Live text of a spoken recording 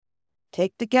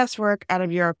Take the guesswork out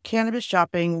of your cannabis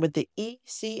shopping with the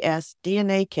ECS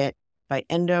DNA Kit by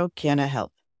Endo Canna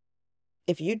Health.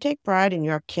 If you take pride in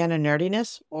your canna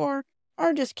nerdiness or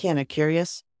are just canna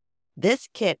curious, this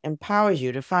kit empowers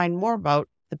you to find more about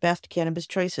the best cannabis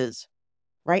choices.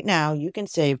 Right now, you can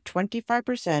save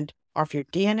 25% off your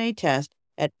DNA test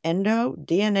at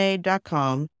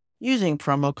endodna.com using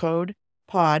promo code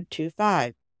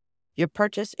POD25. Your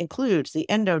purchase includes the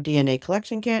Endo DNA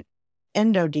Collection Kit,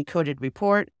 Endo Decoded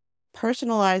Report,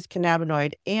 personalized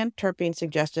cannabinoid and terpene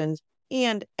suggestions,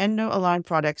 and Endo-aligned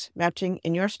products matching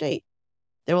in your state.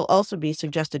 There will also be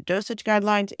suggested dosage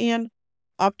guidelines and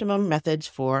optimum methods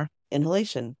for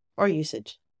inhalation or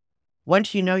usage.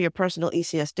 Once you know your personal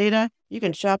ECS data, you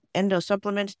can shop Endo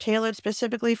supplements tailored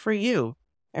specifically for you.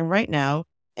 And right now,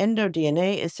 Endo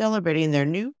DNA is celebrating their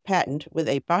new patent with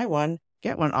a buy one,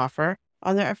 get one offer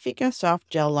on their Afika Soft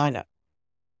Gel lineup.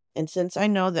 And since I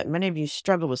know that many of you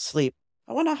struggle with sleep,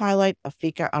 I want to highlight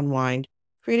Afika Unwind,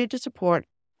 created to support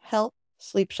health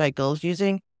sleep cycles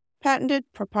using patented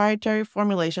proprietary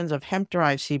formulations of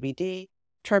hemp-derived CBD,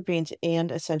 terpenes,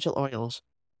 and essential oils.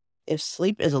 If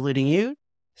sleep is eluding you,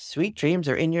 sweet dreams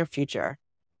are in your future.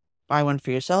 Buy one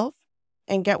for yourself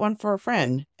and get one for a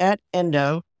friend at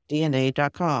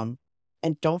endodna.com.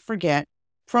 And don't forget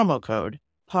promo code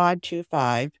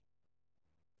POD25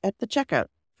 at the checkout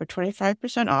for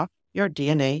 25% off your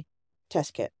DNA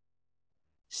test kit.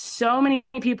 So many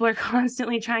people are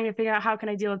constantly trying to figure out how can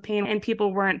I deal with pain, and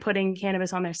people weren't putting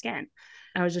cannabis on their skin.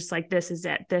 I was just like, this is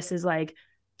it. This is like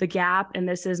the gap, and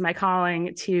this is my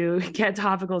calling to get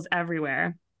topicals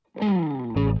everywhere.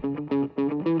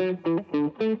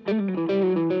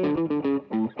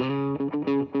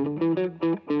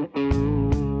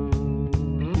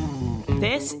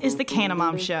 This is the Canna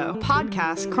Mom Show, a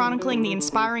podcast chronicling the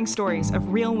inspiring stories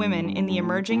of real women in the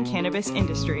emerging cannabis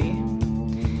industry.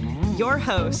 Your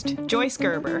host, Joyce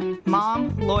Gerber,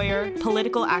 mom, lawyer,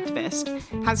 political activist,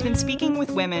 has been speaking with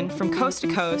women from coast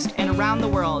to coast and around the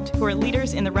world who are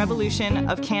leaders in the revolution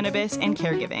of cannabis and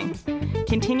caregiving,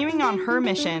 continuing on her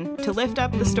mission to lift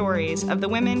up the stories of the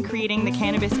women creating the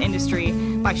cannabis industry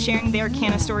by sharing their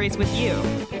canna stories with you.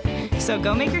 So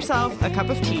go make yourself a cup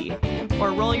of tea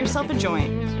or roll yourself a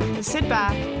joint, sit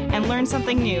back, and learn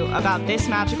something new about this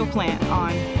magical plant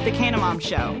on The Canna Mom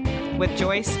Show with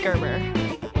Joyce Gerber.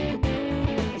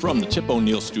 From the Tip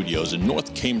O'Neill Studios in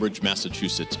North Cambridge,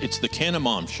 Massachusetts, it's the Canna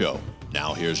Mom Show.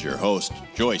 Now here's your host,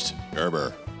 Joyce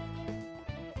Gerber.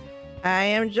 I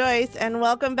am Joyce, and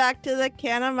welcome back to the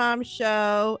Canna Mom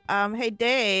Show. Hey,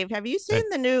 Dave, have you seen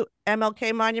the new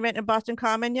MLK monument in Boston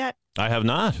Common yet? I have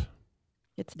not.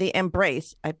 It's the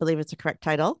Embrace. I believe it's the correct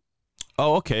title.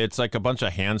 Oh, okay. It's like a bunch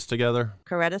of hands together.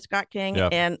 Coretta Scott King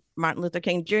Yep. and Martin Luther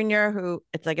King Jr., who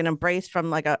it's like an embrace from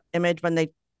like a image when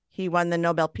he won the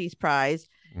Nobel Peace Prize.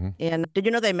 Mm-hmm. And did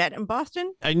you know they met in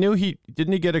Boston? I knew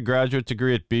didn't he get a graduate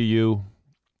degree at BU?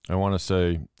 I want to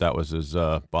say that was his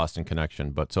Boston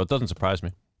connection, but so it doesn't surprise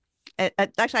me.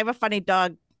 Actually, I have a funny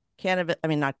dog cannabis. I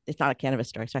mean, it's not a cannabis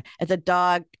story. Sorry, it's a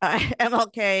dog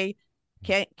MLK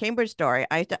Cambridge story.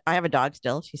 I have a dog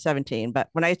still. She's 17, but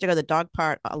when I used to go to the dog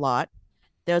park a lot,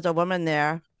 there was a woman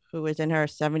there who was in her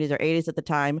 70s or 80s at the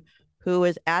time, who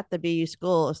was at the BU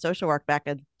School of Social Work back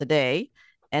in the day,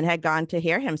 and had gone to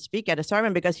hear him speak at a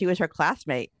sermon because he was her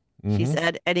classmate. Mm-hmm. She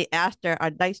said, and he asked her,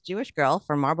 a nice Jewish girl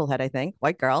from Marblehead, I think,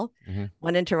 white girl,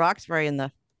 went into Roxbury in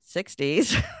the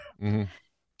 60s to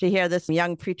hear this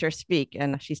young preacher speak.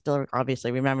 And she still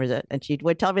obviously remembers it. And she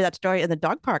would tell me that story in the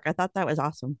dog park. I thought that was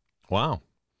awesome. Wow.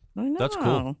 I know. That's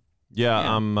cool. Yeah.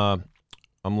 I'm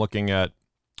looking at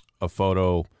a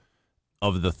photo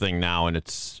of the thing now, and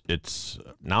it's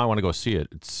now I want to go see it.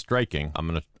 It's striking.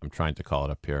 I'm trying to call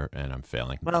it up here, and I'm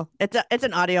failing. Well, it's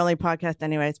an audio only podcast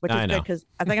anyways, which is good because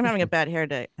I think I'm having a bad hair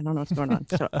day. I don't know what's going on.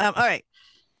 So all right.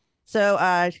 So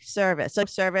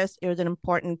service. It was an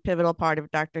important pivotal part of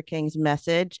Dr. King's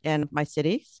message in my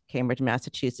city, Cambridge,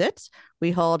 Massachusetts. We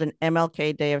hold an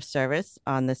MLK Day of Service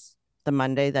on the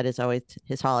Monday that is always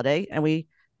his holiday, and we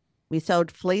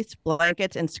sewed fleece,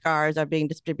 blankets, and scarves are being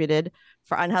distributed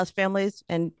for unhoused families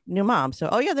and new moms. So,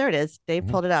 there it is. Dave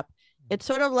pulled it up. It's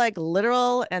sort of like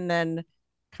literal and then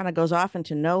kind of goes off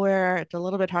into nowhere. It's a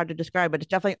little bit hard to describe, but it's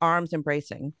definitely arms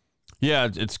embracing. Yeah,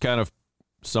 it's kind of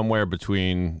somewhere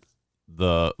between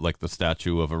the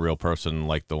statue of a real person,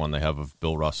 like the one they have of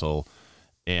Bill Russell,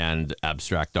 and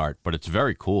abstract art. But it's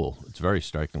very cool. It's very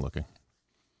striking looking.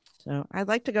 So I'd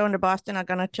like to go into Boston. I'm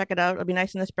going to check it out. It'll be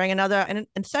nice in the spring.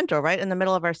 In Central, right in the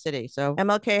middle of our city. So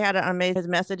MLK had an amazing, his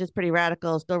message is pretty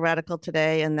radical, still radical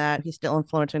today, and that he's still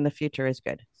influencing the future is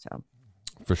good. So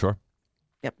for sure.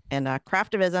 Yep. And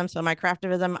craftivism. So my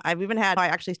craftivism, I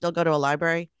actually still go to a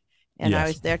library, and I Yes.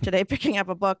 was there today picking up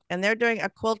a book, and they're doing a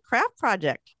quilt craft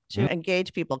project to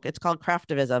engage people. It's called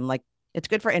craftivism. Like, it's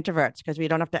good for introverts because we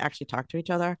don't have to actually talk to each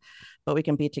other, but we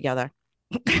can be together.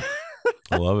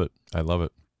 I love it. I love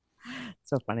it.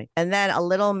 So funny. And then a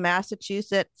little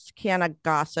Massachusetts can of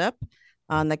gossip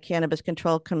on the Cannabis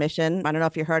Control Commission. I don't know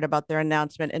if you heard about their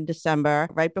announcement in December,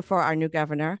 right before our new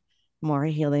governor,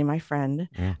 Maura Healey, my friend,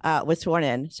 was sworn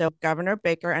in. So Governor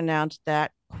Baker announced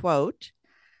that, quote,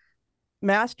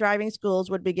 mass driving schools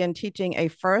would begin teaching a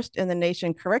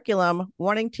first-in-the-nation curriculum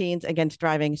warning teens against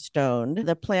driving stoned.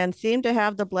 The plan seemed to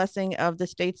have the blessing of the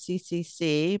state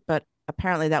CCC, but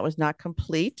apparently that was not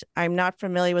complete. I'm not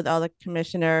familiar with all the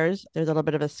commissioners. There's a little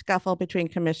bit of a scuffle between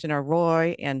Commissioner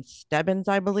Roy and Stebbins,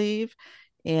 I believe,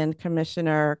 and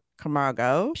Commissioner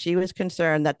Camargo. She was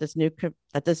concerned that this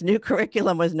new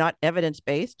curriculum was not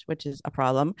evidence-based, which is a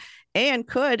problem, and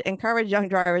could encourage young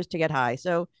drivers to get high.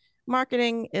 So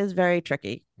marketing is very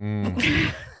tricky.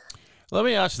 Let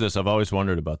me ask you this. I've always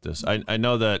wondered about this. I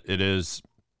know that it is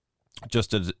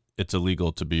just as it's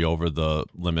illegal to be over the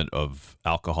limit of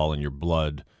alcohol in your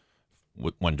blood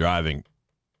when driving.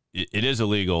 It is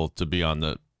illegal to be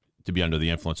under the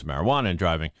influence of marijuana and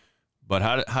driving. But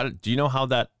how do you know how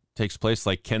that takes place?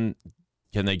 Like, can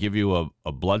they give you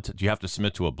a blood? Do you have to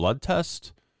submit to a blood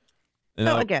test?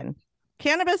 So again,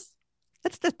 cannabis.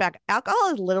 Let's just back.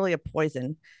 Alcohol is literally a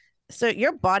poison. So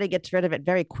your body gets rid of it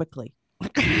very quickly.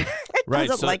 It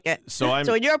doesn't like it. So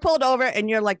when you're pulled over and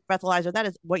you're like breathalyzer, that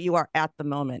is what you are at the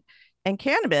moment. And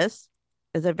cannabis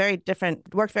is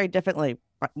works very differently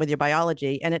with your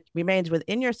biology, and it remains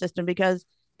within your system because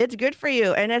it's good for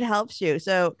you and it helps you.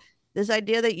 So this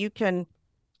idea that you can,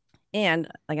 and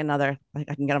I can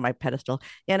get on my pedestal.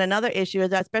 And another issue is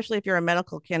that, especially if you're a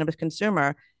medical cannabis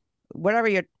consumer, whatever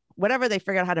they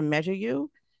figure out how to measure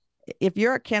you, if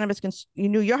you're a cannabis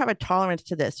you have a tolerance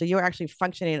to this, so you're actually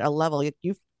functioning at a level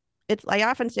I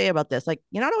often say about this, like,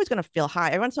 you're not always going to feel high.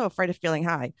 Everyone's so afraid of feeling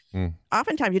high.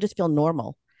 Oftentimes you just feel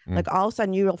normal. Like, all of a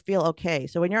sudden you will feel okay.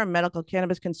 So when you're a medical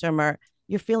cannabis consumer,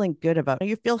 you're feeling good about it.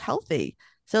 You feel healthy.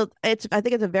 So I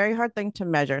think it's a very hard thing to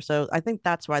measure. So I think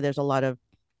that's why there's a lot of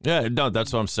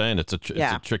that's what I'm saying. It's a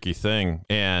tricky thing,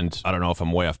 and I don't know if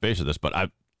I'm way off base with this,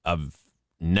 but I've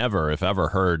never, if ever,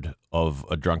 heard of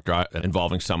a drunk drive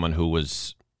involving someone who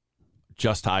was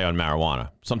just high on marijuana.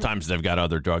 Sometimes they've got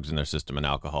other drugs in their system and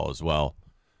alcohol as well,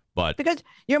 but because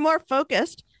you're more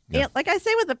focused. Yeah. Like I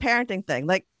say with the parenting thing,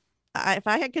 like if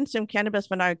I had consumed cannabis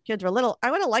when our kids were little,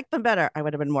 I would have liked them better. I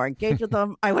would have been more engaged with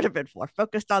them. I would have been more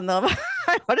focused on them.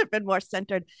 I would have been more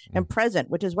centered and present,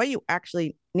 which is what you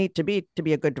actually need to be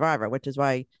a good driver, which is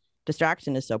why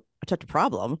distraction is such a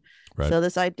problem. Right. So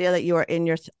this idea that you're in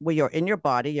your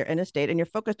body, you're in a state, and you're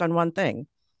focused on one thing.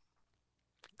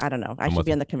 I don't know. I should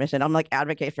be in the commission. I'm like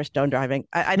advocate for stone driving.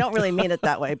 I don't really mean it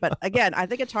that way, but again, I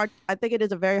think it's hard. I think it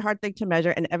is a very hard thing to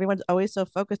measure, and everyone's always so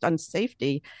focused on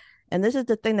safety. And this is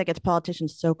the thing that gets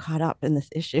politicians so caught up in this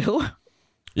issue.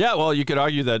 Yeah, well, you could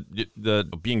argue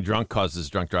that being drunk causes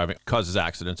drunk driving, causes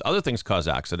accidents. Other things cause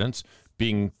accidents.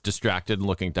 Being distracted and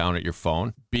looking down at your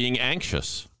phone. Being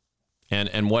anxious.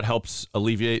 And what helps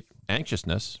alleviate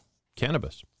anxiousness?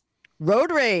 Cannabis.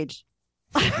 Road rage.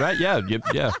 Right, yeah.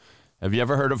 Have you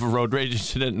ever heard of a road rage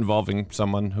incident involving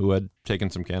someone who had taken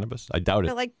some cannabis? I doubt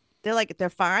it. They're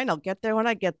fine. I'll get there when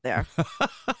I get there.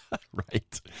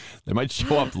 Right. They might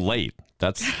show up late.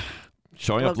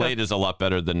 Showing up late is a lot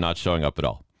better than not showing up at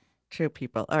all. True,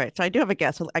 people. All right. So I do have a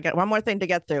guest. I got one more thing to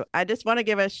get through. I just want to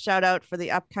give a shout out for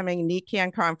the upcoming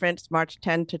NECAN conference, March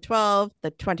 10 to 12, the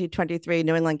 2023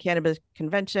 New England Cannabis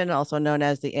Convention, also known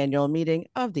as the annual meeting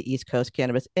of the East Coast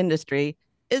cannabis industry,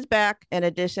 is back in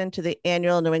addition to the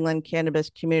annual New England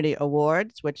Cannabis Community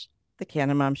Awards, which the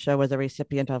Canna Mom Show was a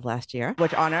recipient of last year,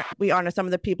 we honor some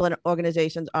of the people and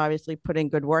organizations obviously putting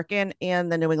good work in,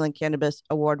 and the New England Cannabis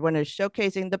Award winners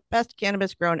showcasing the best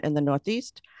cannabis grown in the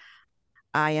Northeast.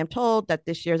 I am told that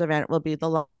this year's event will be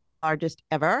the largest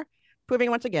ever, proving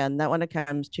once again that when it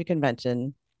comes to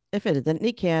convention, if it isn't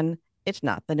NECAN, it's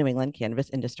not the New England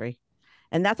cannabis industry.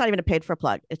 And that's not even a paid for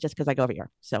plug. It's just because I go over here.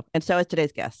 So is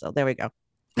today's guest. So there we go.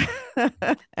 All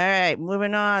right,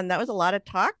 moving on. That was a lot of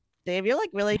talk. Dave, you're I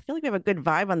feel like we have a good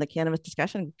vibe on the cannabis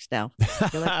discussion now.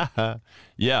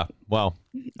 Yeah, well,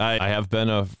 I have been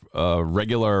a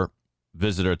regular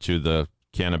visitor to the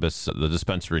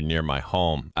dispensary near my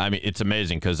home. I mean, it's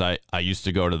amazing because I used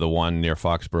to go to the one near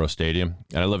Foxborough Stadium,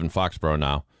 and I live in Foxborough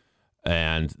now,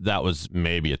 and that was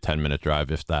maybe a 10-minute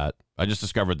drive, if that. I just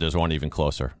discovered there's one even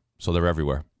closer, so they're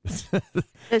everywhere.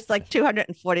 It's like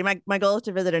 240. My goal is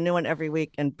to visit a new one every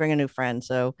week and bring a new friend.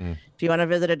 So if you want to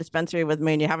visit a dispensary with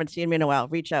me and you haven't seen me in a while,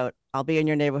 reach out. I'll be in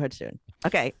your neighborhood soon.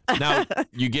 Okay. Now,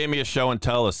 you gave me a show and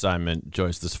tell assignment,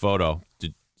 Joyce, this photo.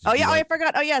 I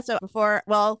forgot. Oh, yeah. So before,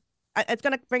 it's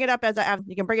going to bring it up as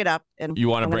you can bring it up. And you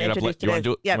want to bring it up? You want to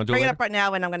do it? Yeah, bring it up right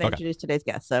now, and I'm going to introduce today's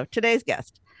guest. So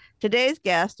Today's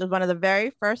guest was one of the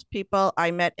very first people I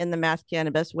met in the mass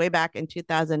cannabis way back in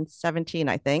 2017,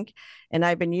 I think. And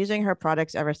I've been using her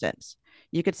products ever since.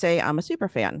 You could say I'm a super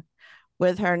fan.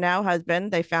 With her now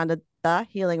husband, they founded The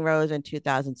Healing Rose in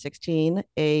 2016,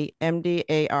 a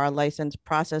MDAR licensed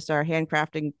processor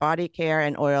handcrafting body care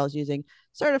and oils using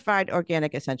certified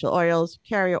organic essential oils,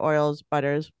 carrier oils,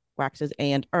 butters, waxes,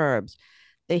 and herbs.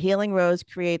 The Healing Rose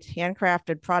creates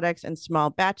handcrafted products in small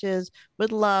batches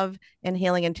with love and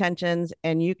healing intentions,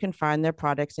 and you can find their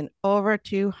products in over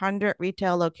 200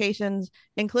 retail locations,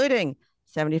 including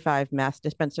 75 mass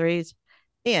dispensaries.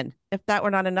 And if that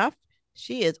were not enough,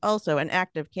 she is also an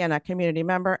active Canna community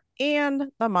member and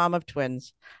the mom of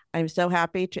twins. I'm so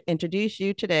happy to introduce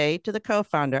you today to the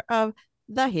co-founder of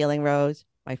The Healing Rose,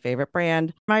 my favorite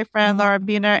brand, my friend Laura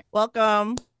Beohner.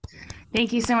 Welcome.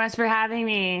 Thank you so much for having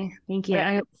me. Thank you.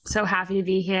 I'm so happy to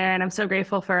be here, and I'm so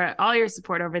grateful for all your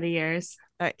support over the years.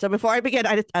 All right. So before I begin,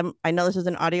 I know this is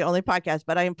an audio only podcast,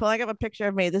 but I am pulling up a picture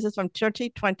of me. This is from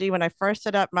 2020 when I first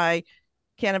set up my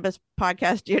cannabis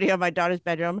podcast studio in my daughter's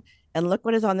bedroom. And look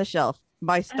what is on the shelf.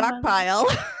 My stockpile.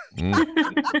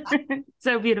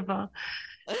 So beautiful.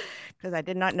 Because I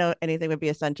did not know anything would be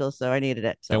essential, so I needed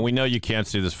it. So. And we know you can't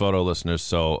see this photo, listeners,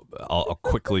 so I'll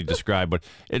quickly describe. But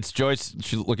it's Joyce.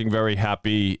 She's looking very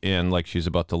happy and like she's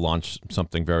about to launch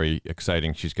something very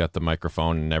exciting. She's got the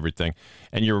microphone and everything.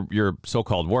 And your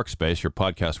so-called workspace, your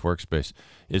podcast workspace,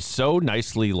 is so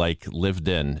nicely like lived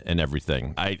in and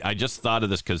everything. I just thought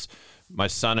of this because my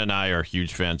son and I are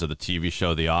huge fans of the TV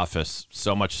show The Office,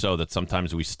 so much so that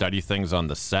sometimes we study things on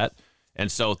the set. And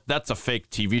so that's a fake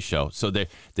TV show. So they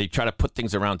try to put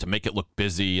things around to make it look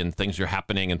busy and things are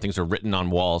happening and things are written on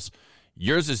walls.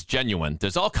 Yours is genuine.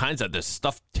 There's all kinds of this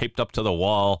stuff taped up to the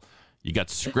wall. You got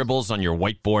scribbles on your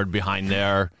whiteboard behind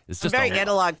there. It's just very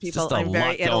analog, people. I'm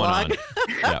very analog.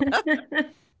 Yeah.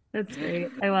 That's great.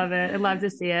 I love it. I'd love to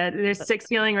see it. There's 6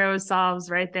 Healing Rose solves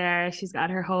right there. She's got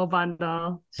her whole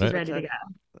bundle. She's ready to go.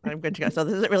 I'm good to go. So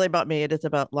this isn't really about me. It is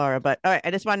about Laura. But all right,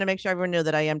 I just wanted to make sure everyone knew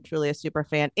that I am truly a super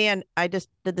fan. And I just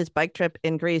did this bike trip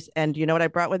in Greece. And you know what I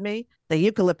brought with me? The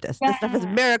eucalyptus. Yeah. This stuff is a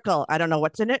miracle. I don't know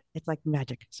what's in it. It's like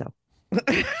magic. So...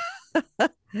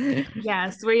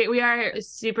 Yes, we are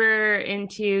super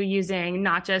into using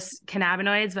not just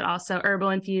cannabinoids, but also herbal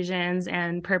infusions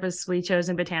and purposely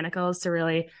chosen botanicals to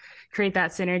really create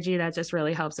that synergy that just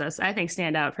really helps us, I think,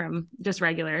 stand out from just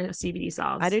regular CBD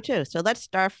solves. I do too. So let's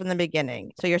start from the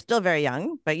beginning. So you're still very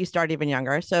young, but you start even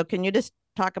younger. So can you just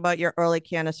talk about your early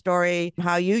canna story,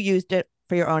 how you used it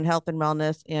for your own health and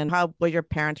wellness, and how was your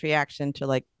parents' reaction to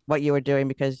like what you were doing,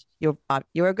 because you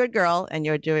were a good girl and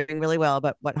you're doing really well,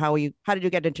 but how did you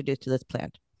get introduced to this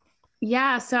plant?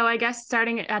 Yeah, so I guess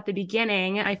starting at the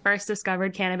beginning, I first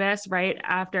discovered cannabis right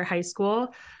after high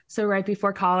school. So right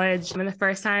before college. And the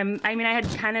first time, I had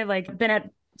kind of like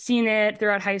seen it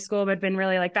throughout high school, but been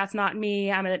really like, that's not me.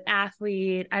 I'm an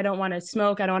athlete. I don't want to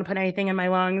smoke. I don't want to put anything in my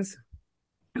lungs.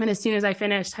 And as soon as I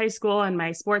finished high school and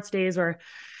my sports days were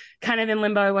kind of in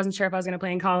limbo, I wasn't sure if I was going to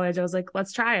play in college. I was like,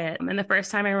 let's try it. And the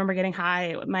first time I remember getting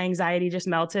high, my anxiety just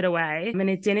melted away. And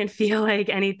it didn't feel like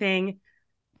anything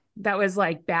that was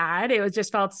like bad. It was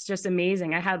felt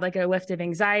amazing. I had like a lift of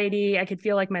anxiety. I could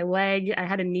feel like my leg, I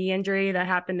had a knee injury that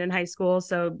happened in high school.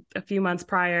 So a few months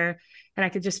prior, and I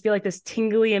could just feel like this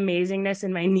tingly amazingness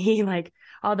in my knee, like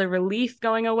all the relief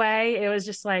going away. It was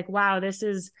just like, wow, this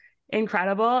is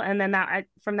incredible. And then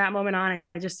from that moment on,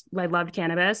 I loved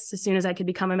cannabis. As soon as I could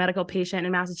become a medical patient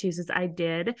in Massachusetts, I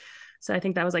did. So I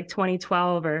think that was like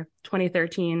 2012 or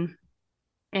 2013.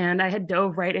 And I had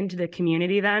dove right into the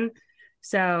community then.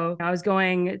 So I was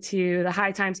going to the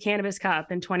High Times Cannabis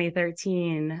Cup in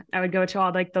 2013. I would go to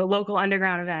all like the local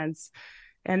underground events.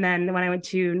 And then when I went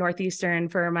to Northeastern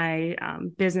for my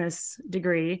business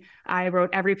degree, I wrote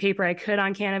every paper I could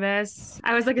on cannabis.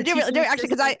 I was like, actually,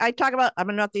 because I talk about, I'm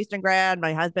a Northeastern grad.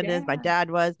 My husband is, my dad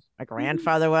was, my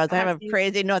grandfather was. I have a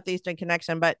crazy Northeastern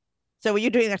connection. But so were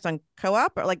you doing this on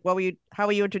co-op, or like how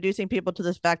were you introducing people to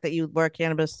this fact that you were a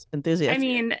cannabis enthusiast?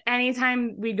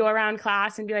 Anytime we'd go around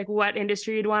class and be like, what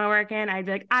industry you'd want to work in, I'd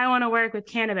be like, I want to work with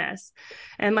cannabis.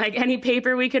 And like any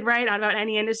paper we could write about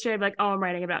any industry, I'd be like, oh, I'm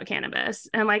writing about cannabis.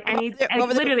 And like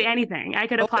literally anything I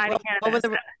could apply to cannabis.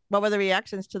 What were the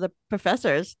reactions to the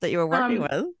professors that you were working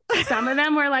with? Some of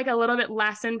them were like a little bit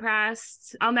less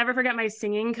impressed. I'll never forget my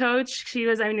singing coach. She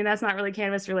was, I mean, that's not really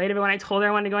cannabis related, but when I told her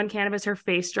I wanted to go on cannabis, her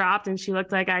face dropped and she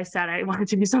looked like I said I wanted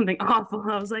to do something awful.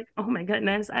 I was like, oh my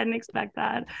goodness, I didn't expect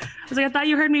that. I was like, I thought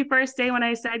you heard me first day when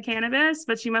I said cannabis,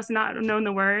 but she must not have known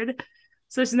the word.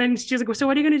 So then she was like, well, so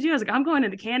what are you going to do? I was like, I'm going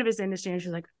into the cannabis industry. And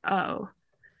she's like, oh.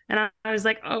 And I was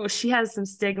like, oh, she has some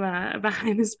stigma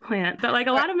behind this plant. But like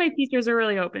a lot of my teachers are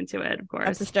really open to it, of course.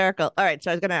 That's hysterical. All right. So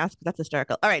I was going to ask, that's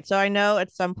hysterical. All right. So I know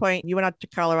at some point you went out to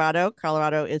Colorado.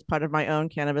 Colorado is part of my own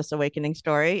cannabis awakening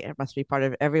story. It must be part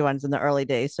of everyone's in the early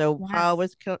days. So Yes. how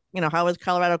was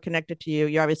Colorado connected to you?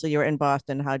 You were in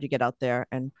Boston. How'd you get out there?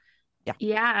 And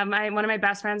yeah, one of my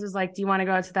best friends was like, do you want to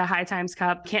go to the High Times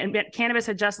Cup? Cannabis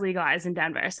had just legalized in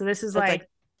Denver. So this is like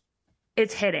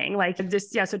it's hitting like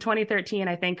just, yeah. So 2013,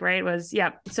 I think, right, was,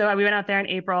 yeah. So we went out there in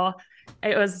April.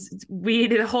 It was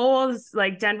weed. The whole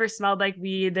like Denver smelled like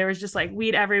weed. There was just like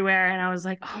weed everywhere. And I was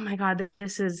like, oh my God,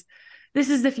 this is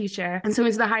the future. And so it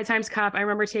was the High Times Cup. I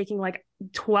remember taking like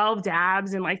 12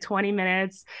 dabs in like 20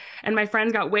 minutes and my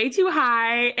friends got way too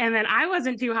high. And then I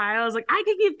wasn't too high. I was like, I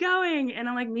could keep going. And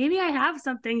I'm like, maybe I have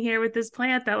something here with this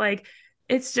plant that like,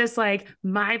 it's just like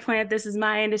my plant. This is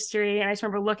my industry. And I just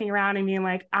remember looking around and being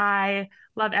like, I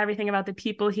love everything about the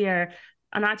people here,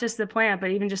 not just the plant,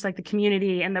 but even just like the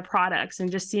community and the products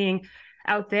and just seeing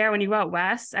out there when you go out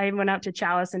west. I went out to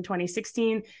Chalice in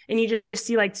 2016 and you just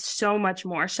see like so much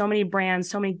more, so many brands,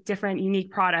 so many different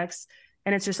unique products.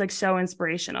 And it's just like so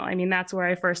inspirational. I mean, that's where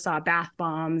I first saw bath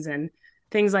bombs and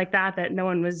things like that no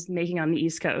one was making on the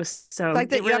East Coast. So like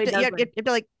that, you have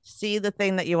to like see the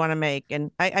thing that you want to make.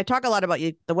 And I talk a lot about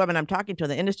you, the women I'm talking to in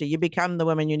the industry. You become the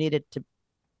women you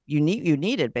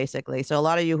needed basically. So a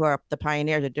lot of you who are the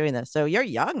pioneers are doing this. So you're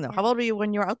young though. How old were you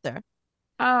when you were out there?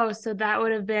 Oh, so that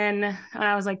would have been when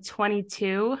I was like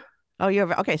 22. Oh,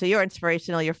 okay. So you're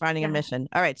inspirational. You're finding a mission.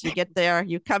 All right. So you get there,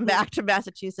 you come back to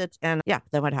Massachusetts, and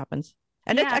then what happens?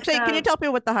 And it's actually, can you tell me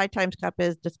what the High Times Cup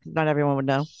is? Just not everyone would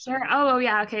know. Sure. Oh,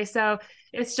 yeah. Okay. So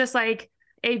it's just like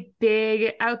a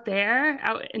big out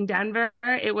in Denver.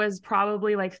 It was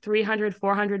probably like 300,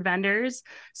 400 vendors.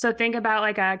 So think about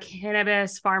like a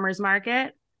cannabis farmer's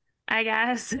market, I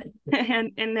guess.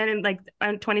 and then in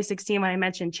 2016, when I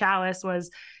mentioned Chalice was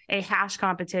a hash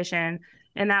competition,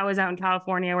 and that was out in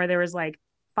California where there was like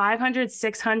 500,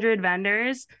 600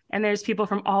 vendors, and there's people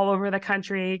from all over the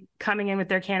country coming in with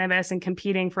their cannabis and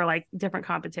competing for like different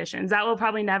competitions. That will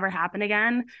probably never happen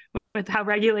again with how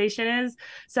regulation is.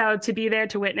 So to be there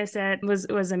to witness it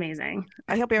was amazing.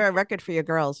 I hope you have a record for your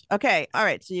girls. Okay. All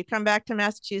right. So you come back to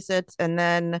Massachusetts, and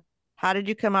then how did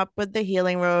you come up with the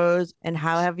Healing Rose, and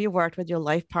how have you worked with your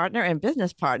life partner and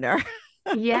business partner?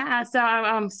 Yeah, so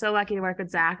I'm so lucky to work with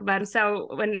Zach. But so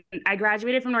when I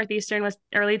graduated from Northeastern was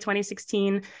early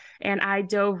 2016, and I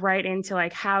dove right into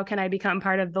like, how can I become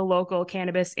part of the local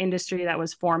cannabis industry that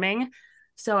was forming?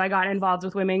 So I got involved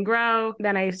with Women Grow.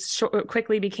 Then I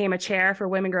quickly became a chair for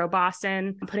Women Grow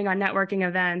Boston, putting on networking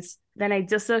events. Then I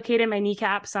dislocated my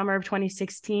kneecap summer of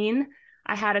 2016.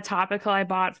 I had a topical I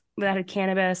bought that had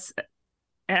cannabis.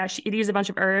 It used a bunch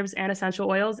of herbs and essential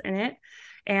oils in it.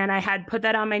 And I had put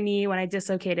that on my knee when I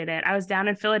dislocated it. I was down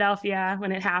in Philadelphia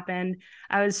when it happened.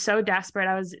 I was so desperate.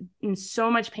 I was in so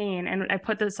much pain. And I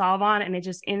put the salve on and it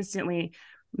just instantly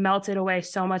melted away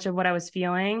so much of what I was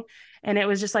feeling. And it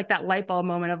was just like that light bulb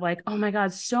moment of like, oh my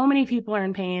God, so many people are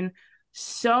in pain.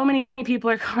 So many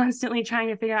people are constantly trying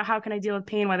to figure out how can I deal with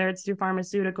pain, whether it's through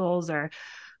pharmaceuticals or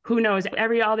who knows,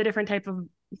 all the different type of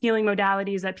healing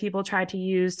modalities that people try to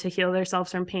use to heal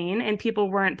themselves from pain. And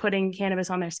people weren't putting cannabis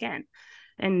on their skin.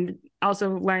 And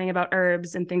also learning about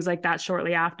herbs and things like that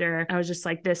shortly after, I was just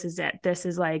like, this is it. This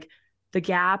is like the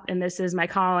gap. And this is my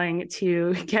calling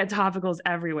to get topicals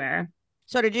everywhere.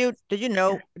 So did you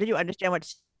understand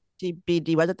what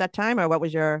CBD was at that time, or what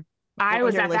was your? I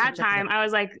was at that time, I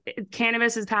was like,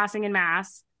 cannabis is passing in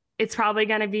mass. It's probably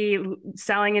going to be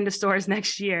selling into stores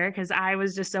next year, because I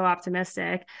was just so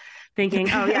optimistic,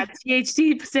 thinking, oh yeah,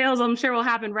 THC sales, I'm sure will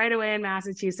happen right away in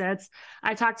Massachusetts.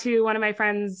 I talked to one of my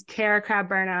friends, Kara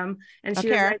Crab-Burnham, and she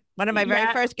was like, one of my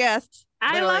very first guests.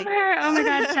 I love her. Oh my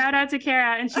God. Shout out to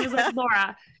Kara. And she was like,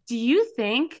 Laura, do you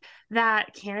think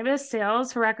that cannabis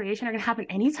sales for recreation are going to happen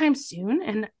anytime soon?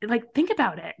 And like, think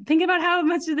about it. Think about how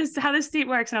this state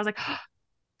works. And I was like, oh,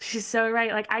 she's so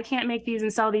right. Like, I can't make these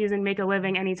and sell these and make a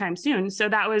living anytime soon. So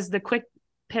that was the quick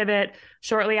pivot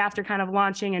shortly after kind of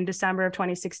launching in December of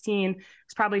 2016.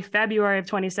 It's probably February of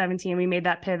 2017. We made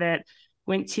that pivot,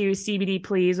 went to CBD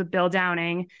Please with Bill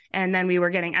Downing. And then we were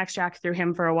getting extract through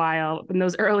him for a while in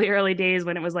those early days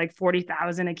when it was like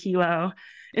 40,000 a kilo.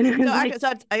 And it was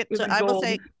I will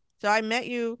say, so I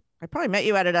probably met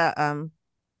you at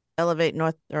Elevate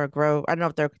North or Grow. I don't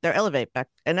know if they're Elevate back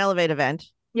an Elevate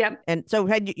event. Yep. And so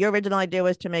your original idea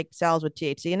was to make salads with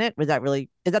THC in it. Was that really,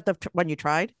 is that the one you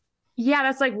tried? Yeah,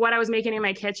 that's like what I was making in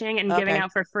my kitchen and giving Okay.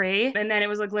 out for free. And then it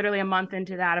was like literally a month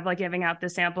into that of like giving out the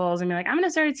samples and be like, I'm going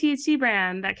to start a THC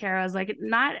brand. That Kara was like,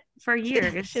 not for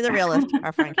years. She's a realist,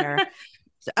 our friend Kara.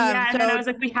 Yeah, and then I was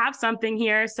like, we have something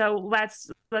here, so let's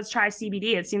try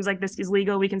CBD. It seems like this is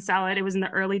legal. We can sell it. It was in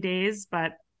the early days,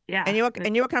 but yeah. And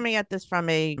you were coming at this from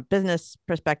a business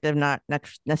perspective, not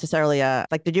necessarily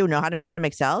like, did you know how to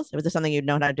make sales? Was this something you'd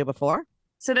known how to do before?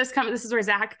 So this is where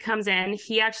Zach comes in.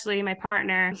 He actually, my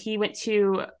partner, he went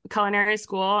to culinary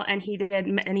school and he did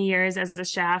many years as a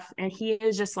chef. And he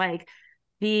is just like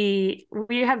we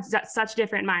have such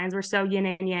different minds. We're so yin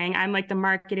and yang. I'm like the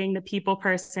marketing, the people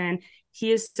person.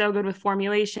 He is so good with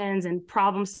formulations and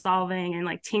problem solving and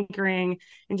like tinkering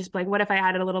and just like, what if I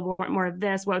added a little more of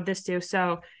this? What would this do?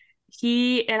 So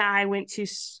he and I went to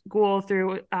school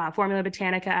through Formula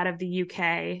Botanica out of the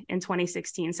UK in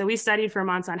 2016. So we studied for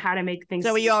months on how to make things.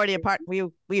 So were you already a part?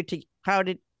 How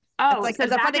did? Oh, it's like so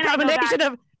it's a funny combination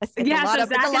of. It's a lot of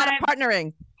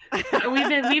partnering.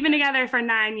 we've been together for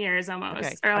 9 years almost,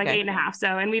 okay. or like 8.5.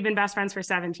 So, and we've been best friends for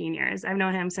 17 years. I've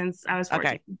known him since I was 14.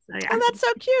 Okay. So, yeah. Oh, that's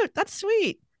so cute. That's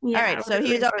sweet. Yeah, all right. So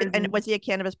and was he a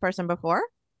cannabis person before?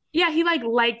 Yeah, he like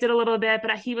liked it a little bit,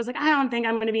 but he was like, I don't think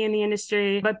I'm going to be in the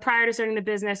industry. But prior to starting the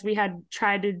business, we had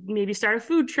tried to maybe start a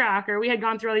food truck, or we had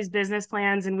gone through all these business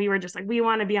plans, and we were just like, we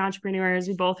want to be entrepreneurs.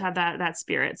 We both have that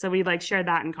spirit, so we like shared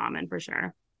that in common for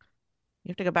sure. You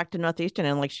have to go back to Northeastern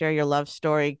and like share your love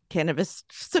story, cannabis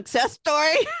success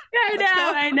story.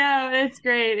 I know. It's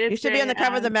great. You should be on the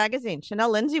cover of the magazine. Chanel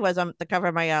Lindsay was on the cover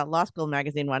of my law school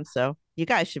magazine once, so you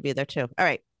guys should be there too. All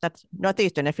right, that's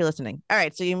Northeastern if you're listening. All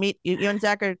right, so you meet you and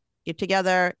Zach you're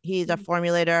together. He's a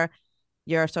formulator.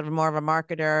 You're sort of more of a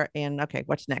marketer. And okay,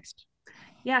 what's next?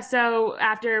 Yeah. So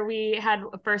after we had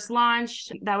first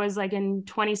launched, that was like in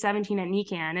 2017 at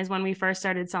Nikan is when we first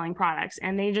started selling products,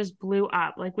 and they just blew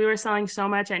up. Like we were selling so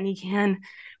much at Nikan.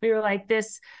 We were like,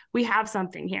 we have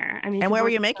something here. I mean, and where were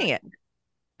you making it?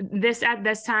 At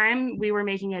this time, we were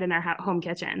making it in our home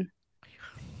kitchen.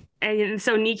 And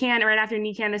so Nikan, right after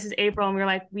Nikan, this is April, and we were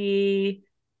like, we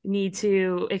need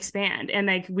to expand. And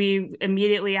like we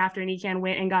immediately after Nikan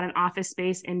went and got an office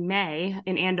space in May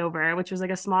in Andover, which was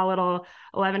like a small little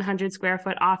 1,100 square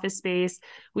foot office space.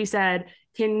 We said,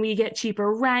 can we get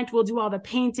cheaper rent? We'll do all the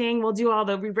painting.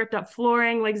 We ripped up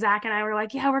flooring. Like Zach and I were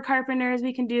like, yeah, we're carpenters.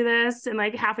 We can do this. And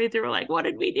like halfway through, we're like, what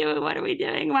did we do? What are we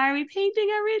doing? Why are we painting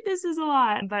this is a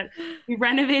lot. But we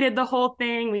renovated the whole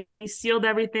thing. We sealed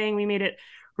everything. We made it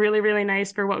really, really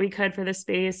nice for what we could for the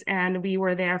space. And we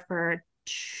were there for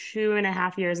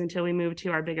 2.5 years until we moved to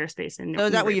our bigger space in. So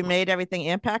is that where you made everything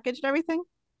and packaged everything?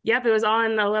 Yep, it was all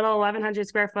in the little 1,100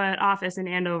 square foot office in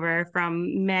Andover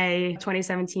from May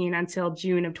 2017 until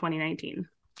June of 2019.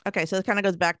 Okay, so it kind of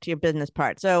goes back to your business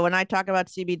part. So when I talk about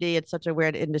CBD, it's such a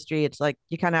weird industry. It's like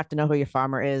you kind of have to know who your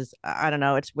farmer is. I don't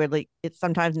know. It's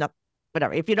sometimes not,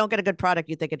 whatever. If you don't get a good product,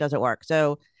 you think it doesn't work.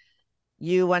 So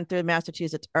you went through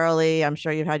Massachusetts early. I'm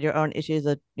sure you've had your own issues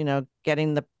of,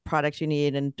 getting the products you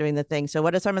need and doing the thing. So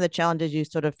what are some of the challenges you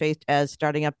sort of faced as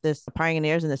starting up this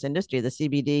pioneers in this industry, the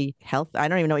CBD health? I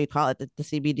don't even know what you call it, the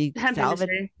CBD hemp salvage.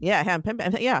 Industry. Yeah, hemp.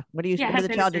 Yeah. What are the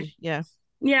challenges? Industry. Yeah.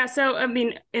 Yeah. So, I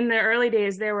mean, in the early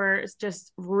days, there were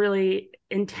just really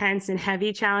intense and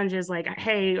heavy challenges like,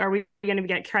 hey, are we going to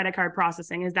get credit card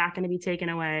processing? Is that going to be taken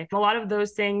away? A lot of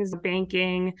those things,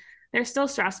 banking, they're still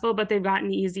stressful, but they've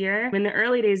gotten easier. In the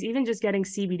early days, even just getting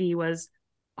CBD was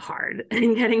hard,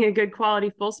 and getting a good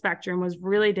quality full spectrum was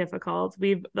really difficult.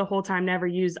 We've the whole time never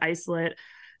used isolate.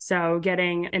 So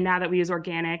and now that we use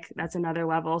organic, that's another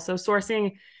level. So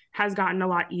sourcing has gotten a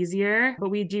lot easier, but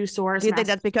we do source. Do you think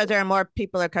that's because there are more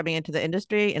people are coming into the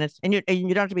industry, and you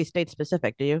don't have to be state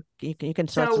specific, do you? You can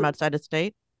source them outside of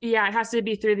state? Yeah, it has to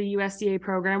be through the USDA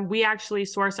program. We actually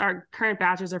source our current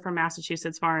batches are from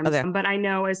Massachusetts farms. Okay. But I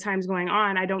know as time's going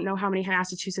on, I don't know how many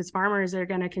Massachusetts farmers are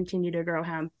going to continue to grow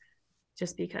hemp,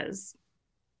 just because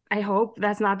I hope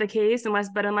that's not the case unless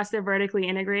they're vertically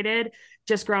integrated,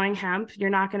 just growing hemp,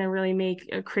 you're not going to really make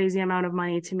a crazy amount of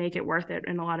money to make it worth it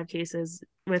in a lot of cases.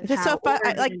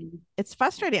 It's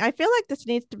frustrating. I feel like this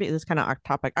needs to be this kind of our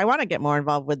topic. I want to get more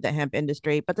involved with the hemp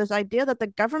industry, but this idea that the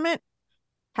government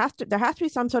there has to be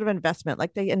some sort of investment,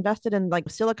 like they invested in like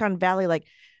Silicon Valley, like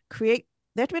they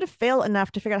have to be able to fail enough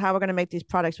to figure out how we're going to make these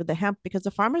products with the hemp because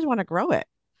the farmers want to grow it.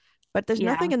 But there's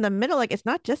Yeah. nothing in the middle. Like it's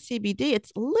not just CBD.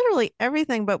 It's literally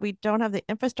everything, but we don't have the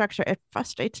infrastructure. It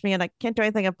frustrates me and I can't do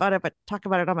anything about it, but talk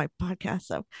about it on my podcast.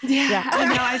 So Yeah, yeah. I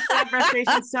know. I feel that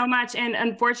frustration so much. And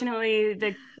unfortunately,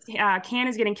 the can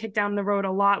is getting kicked down the road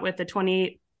a lot with the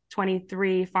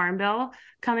 2023 Farm Bill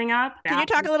coming up. Can you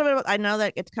talk a little bit about, I know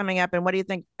that it's coming up and what do you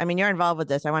think? I mean, you're involved with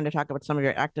this. I wanted to talk about some of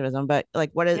your activism, but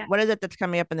like what is it that's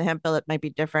coming up in the hemp bill that might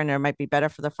be different or might be better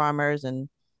for the farmers? And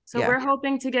So we're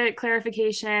hoping to get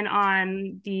clarification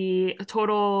on the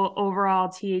total overall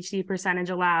THC percentage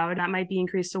allowed. That might be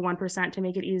increased to 1% to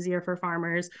make it easier for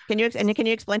farmers. Can you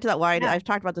explain to that why I've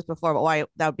talked about this before, but why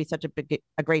that would be such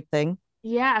a great thing?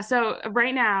 Yeah. So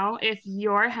right now, if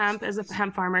your hemp as a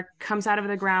hemp farmer comes out of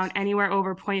the ground anywhere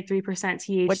over 0.3%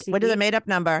 THC. What is a made up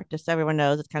number? Just so everyone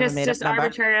knows, it's kind of a made up number.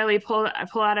 Just arbitrarily pull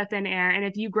out of thin air. And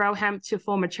if you grow hemp to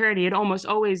full maturity, it almost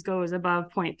always goes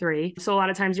above 0.3. So a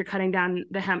lot of times you're cutting down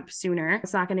the hemp sooner.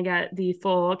 It's not going to get the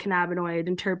full cannabinoid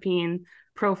and terpene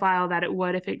profile that it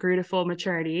would if it grew to full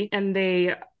maturity. And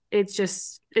it's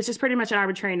just pretty much an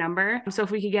arbitrary number. So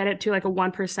if we could get it to like a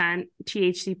 1%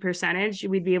 THC percentage,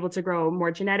 we'd be able to grow more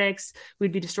genetics.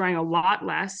 We'd be destroying a lot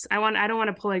less. I don't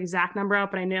want to pull an exact number out,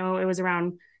 but I know it was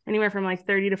around anywhere from like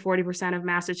 30 to 40% of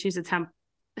Massachusetts hemp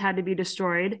had to be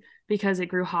destroyed because it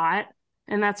grew hot.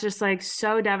 And that's just like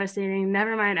so devastating.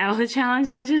 Never mind all the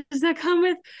challenges that come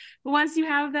with once you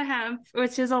have the hemp,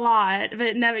 which is a lot,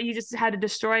 but never, you just had to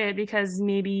destroy it because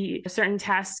maybe certain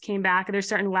tests came back. There's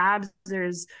certain labs,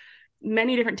 there's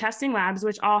many different testing labs,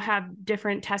 which all have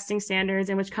different testing standards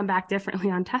and which come back differently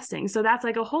on testing. So that's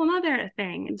like a whole nother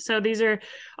thing. And so these are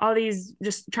all these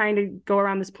just trying to go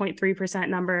around this 0.3%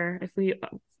 number. If we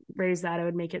raise that, it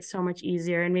would make it so much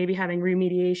easier, and maybe having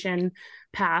remediation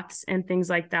paths and things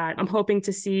like that. I'm hoping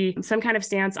to see some kind of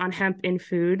stance on hemp in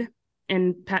food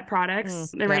and pet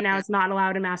products. And right now it's not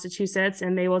allowed in Massachusetts,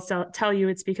 and they will tell you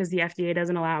it's because the FDA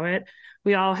doesn't allow it.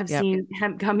 We all have seen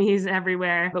hemp gummies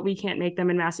everywhere, but we can't make them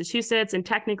in Massachusetts. And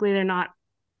technically they're not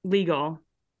legal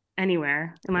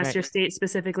anywhere unless your state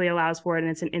specifically allows for it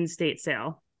and it's an in-state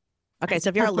sale. Okay. So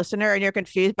if you're a listener and you're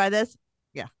confused by this,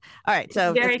 all right.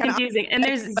 So very confusing. And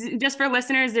there's just for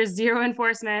listeners, there's zero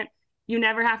enforcement. You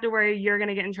never have to worry you're going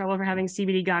to get in trouble for having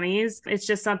CBD gummies. It's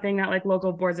just something that like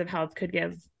local boards of health could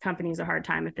give companies a hard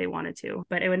time if they wanted to,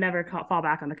 but it would never fall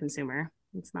back on the consumer.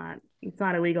 It's not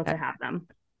illegal to have them.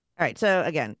 All right. So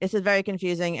again, this is very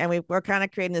confusing, and we're kind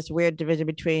of creating this weird division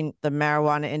between the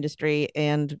marijuana industry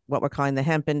and what we're calling the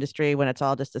hemp industry when it's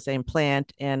all just the same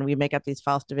plant, and we make up these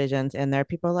false divisions. And there are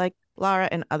people like Laura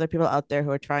and other people out there who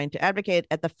are trying to advocate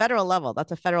at the federal level.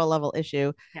 That's a federal level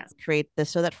issue. Yes. Create this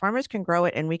so that farmers can grow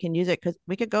it and we can use it, because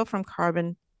we could go from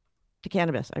carbon to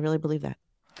cannabis. I really believe that.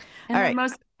 And all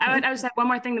right. I would say one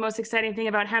more thing. The most exciting thing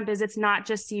about hemp is it's not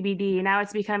just CBD. Now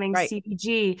it's becoming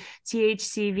CBG,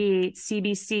 THCV,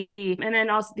 CBC, and then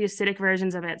also the acidic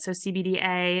versions of it. So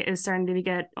CBDA is starting to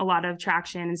get a lot of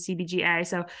traction, and CBGA.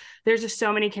 So there's just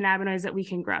so many cannabinoids that we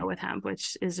can grow with hemp,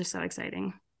 which is just so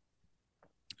exciting.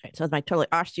 All right, so it's my totally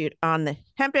offshoot on the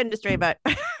hemp industry, but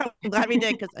I'm glad we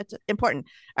did because it's important.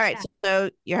 All right, so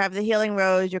you have the Healing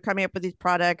Rose. You're coming up with these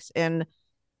products and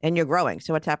you're growing.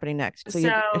 So what's happening next?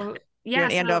 You're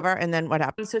in Andover, and then what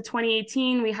happened? So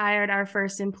 2018, we hired our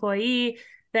first employee.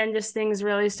 Then just things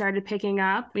really started picking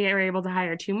up. We were able to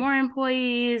hire 2 more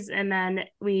employees, and then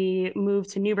we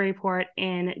moved to Newburyport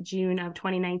in June of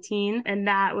 2019. And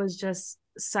that was just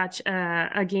such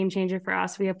a game changer for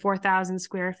us. We have 4,000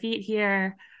 square feet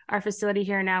here. Our facility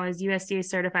here now is USDA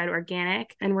certified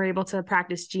organic, and we're able to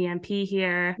practice GMP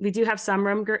here. We do have some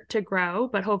room to grow,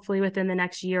 but hopefully within the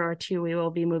next year or 2, we will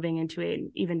be moving into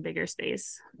an even bigger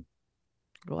space.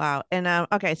 Wow. And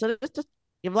okay, so you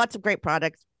have lots of great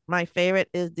products. My favorite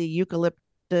is the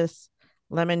eucalyptus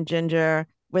lemon ginger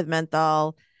with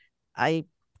menthol. I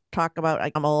talk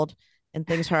about I'm old and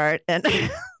things hurt, and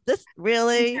this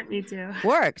really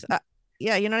works.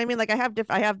 Yeah, you know what I mean? Like I have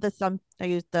this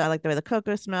I like the way the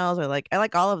cocoa smells, or I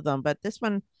like all of them, but this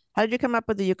one, how did you come up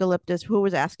with the eucalyptus? Who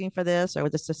was asking for this, or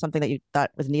was this just something that you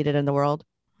thought was needed in the world?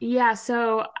 Yeah,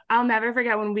 so I'll never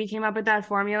forget when we came up with that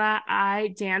formula.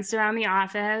 I danced around the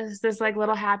office, this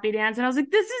little happy dance, and I was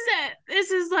like, this is it. This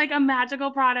is like a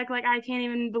magical product. Like I can't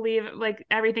even believe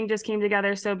everything just came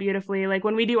together so beautifully. Like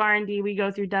when we do R&D, we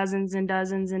go through dozens and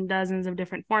dozens and dozens of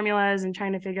different formulas and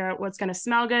trying to figure out what's going to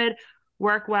smell good,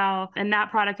 work well. And that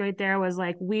product right there was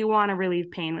like, we want to relieve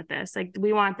pain with this. Like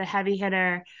we want the heavy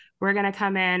hitter. We're going to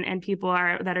come in, and people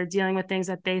that are dealing with things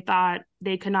that they thought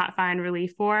they could not find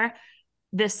relief for.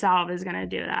 This salve is going to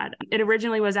do that. It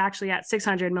originally was actually at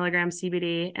 600 milligrams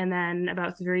CBD. And then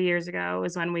about 3 years ago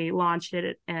was when we launched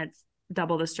it at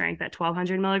double the strength at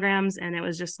 1,200 milligrams. And it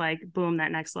was just like, boom,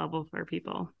 that next level for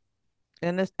people.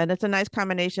 And it's a nice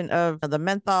combination of the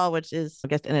menthol, which is, I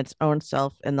guess, in its own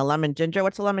self, and the lemon ginger.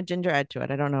 What's the lemon ginger add to it?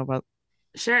 I don't know about.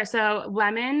 Sure. So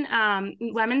lemon's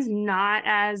not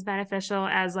as beneficial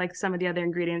as like some of the other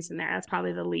ingredients in there. That's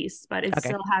probably the least, but it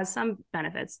still has some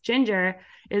benefits. Ginger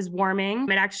is warming.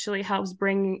 It actually helps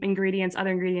bring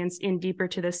other ingredients in deeper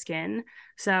to the skin.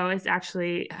 So it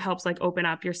actually helps like open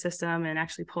up your system and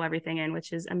actually pull everything in,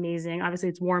 which is amazing. Obviously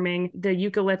it's warming. The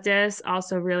eucalyptus,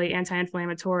 also really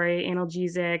anti-inflammatory,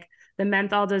 analgesic. The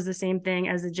menthol does the same thing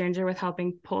as the ginger with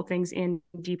helping pull things in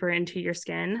deeper into your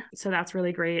skin. So that's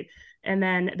really great. And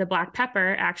then the black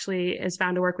pepper actually is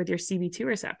found to work with your CB2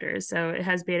 receptors. So it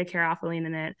has beta-caryophyllene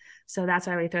in it. So that's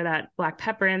why we throw that black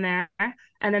pepper in there.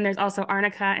 And then there's also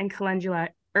arnica and calendula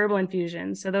herbal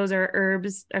infusions. So those are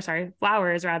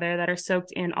flowers rather, that are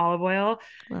soaked in olive oil.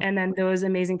 Wow. And then those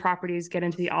amazing properties get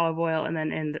into the olive oil, and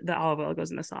then the olive oil goes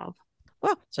in the salve.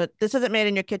 Well, so this isn't made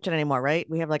in your kitchen anymore, right?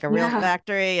 We have like a real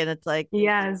factory, and it's like,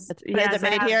 yes. Is it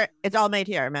made here? It's all made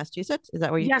here in Massachusetts? Is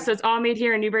that where you? Yeah, so it's all made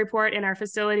here in Newburyport in our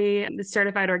facility. It's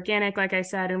certified organic, like I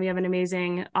said, and we have an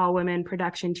amazing all-women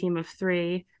production team of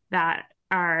 3 that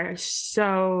are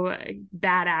so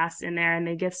badass in there, and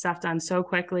they get stuff done so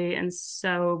quickly and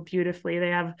so beautifully. They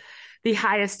have the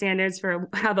highest standards for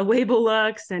how the label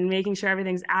looks and making sure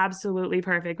everything's absolutely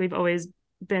perfect. We've always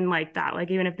been like that. Like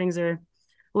even if things are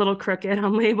a little crooked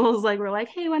on labels, like we're like,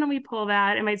 hey, why don't we pull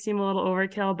that? It might seem a little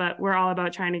overkill, but we're all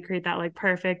about trying to create that like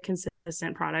perfect,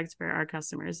 consistent product for our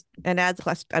customers. And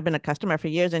I've been a customer for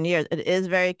years and years. It is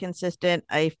very consistent.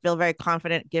 I feel very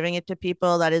confident giving it to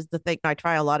people. That is the thing. I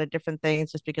try a lot of different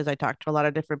things just because I talk to a lot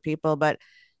of different people. But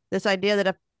this idea that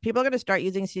if people are going to start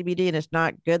using CBD and it's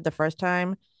not good the first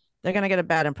time, they're going to get a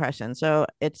bad impression. So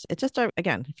it's just,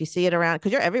 again, if you see it around,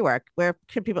 because you're everywhere, where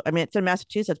could people, I mean, it's in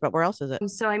Massachusetts, but where else is it?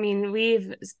 So, I mean,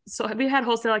 we've had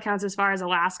wholesale accounts as far as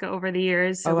Alaska over the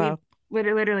years. So wow.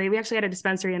 we actually had a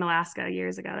dispensary in Alaska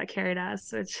years ago that carried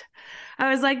us, which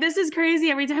I was like, this is crazy.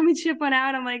 Every time we ship one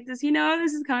out, I'm like, does he know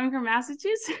this is coming from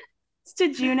Massachusetts?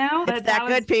 Did you know? It's that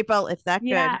good, people. It's that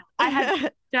good. I had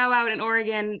a show out in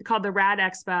Oregon called the Rad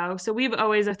Expo. So we've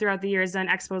always throughout the years done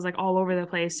expos like all over the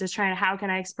place, just trying to, how can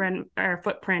I expand our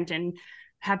footprint and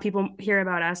have people hear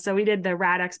about us. So we did the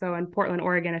Rad Expo in Portland,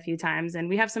 Oregon a few times. And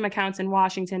we have some accounts in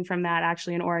Washington from that,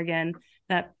 actually in Oregon,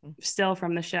 that still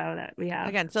from the show that we have.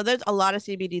 Again, so there's a lot of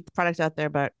CBD products out there,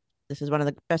 but this is one of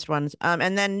the best ones.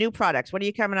 And then new products. What are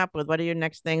you coming up with? What are your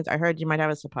next things? I heard you might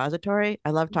have a suppository.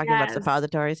 I love talking about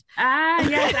suppositories.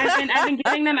 Yes. I've been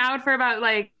giving them out for about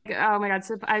like, oh my God.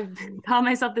 So I call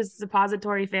myself the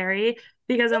suppository fairy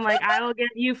because I'm like, I will give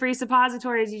you free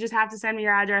suppositories. You just have to send me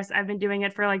your address. I've been doing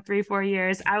it for like 3-4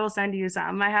 years. I will send you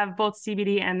some. I have both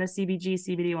CBD and the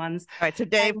CBD ones. All right. So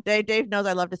Dave knows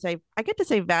I love to say, I get to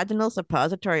say vaginal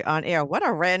suppository on air. What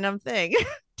a random thing.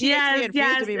 Yes.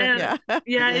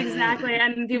 Yeah, exactly.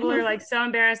 And people are like so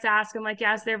embarrassed to ask. I'm like,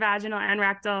 yes, they're vaginal and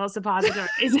rectal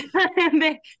suppositories.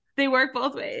 And they work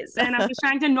both ways. And I'm just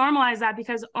trying to normalize that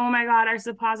because, oh my God, our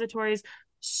suppositories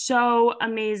so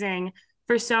amazing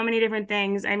for so many different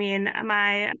things. I mean,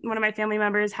 one of my family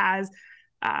members has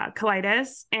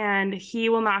colitis, and he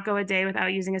will not go a day without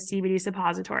using a CBD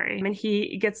suppository. I mean,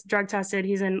 he gets drug tested.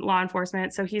 He's in law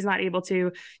enforcement, so he's not able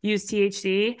to use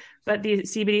THC, but the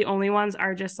CBD only ones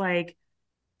are just like,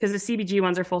 because the CBG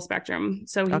ones are full spectrum.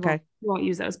 So he won't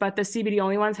use those, but the CBD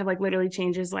only ones have like literally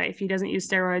changed his life. He doesn't use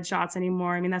steroid shots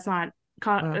anymore. I mean, that's not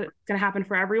going to happen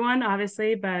for everyone,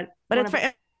 obviously, but it's for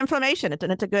inflammation.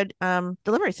 It's a good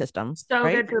delivery system. So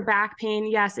good for back pain.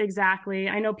 Yes, exactly.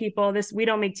 I know people, we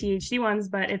don't make THC ones,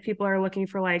 but if people are looking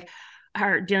for like,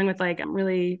 are dealing with like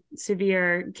really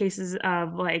severe cases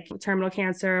of like terminal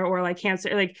cancer or like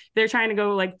cancer, like they're trying to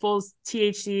go like full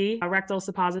THC, rectal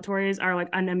suppositories are like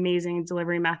an amazing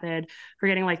delivery method for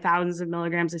getting like thousands of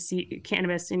milligrams of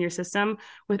cannabis in your system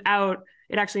without,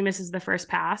 it actually misses the first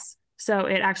pass. So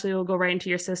it actually will go right into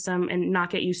your system and not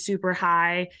get you super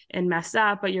high and messed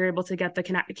up, but you're able to get the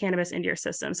cannabis into your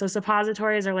system. So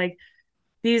suppositories are like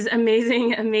these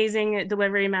amazing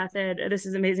delivery method. This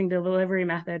is amazing delivery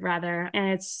method rather. And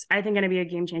it's, I think, going to be a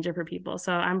game changer for people.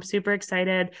 So I'm super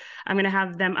excited. I'm going to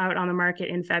have them out on the market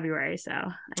in February. So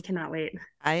I cannot wait.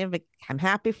 I'm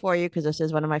happy for you because this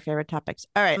is one of my favorite topics.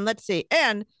 All right, let's see.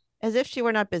 And as if she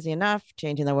were not busy enough,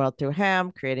 changing the world through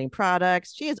hemp, creating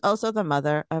products, she is also the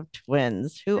mother of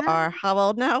twins who are how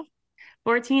old now?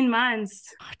 14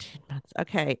 months. 14 months.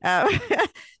 Okay.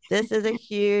 This is a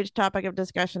huge topic of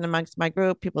discussion amongst my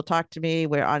group. People talk to me.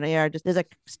 We're on air. Just there's a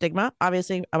stigma,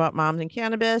 obviously, about moms and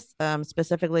cannabis,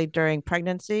 specifically during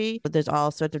pregnancy. But there's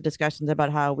all sorts of discussions about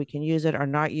how we can use it or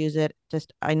not use it.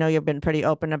 Just, I know you've been pretty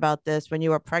open about this. When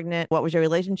you were pregnant, what was your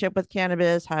relationship with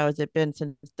cannabis? How has it been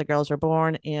since the girls were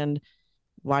born? And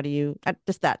why do you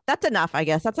just that? That's enough, I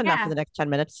guess. That's enough for the next 10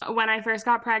 minutes. When I first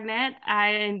got pregnant,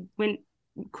 I went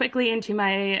quickly into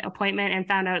my appointment and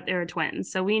found out they were twins.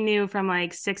 So we knew from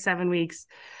like 6-7 weeks,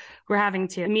 we're having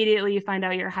to immediately find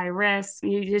out you're high risk.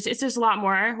 It's just a lot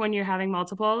more when you're having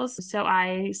multiples. So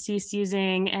I ceased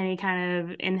using any kind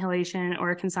of inhalation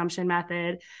or consumption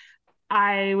method.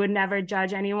 I would never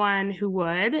judge anyone who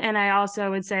would. And I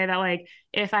also would say that like,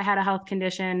 if I had a health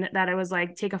condition that it was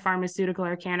like, take a pharmaceutical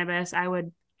or cannabis, I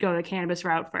would go the cannabis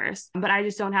route first. But I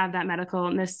just don't have that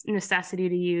medical necessity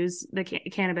to use the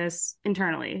cannabis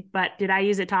internally. But did I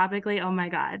use it topically? Oh my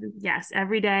God. Yes.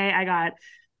 Every day I got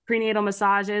prenatal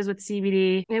massages with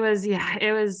CBD.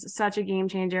 It was such a game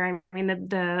changer. I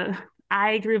mean,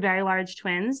 I grew very large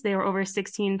twins. They were over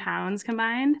 16 pounds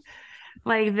combined,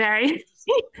 like very.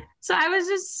 So I was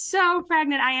just so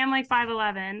pregnant. I am like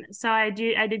 5'11". So I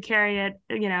did carry it,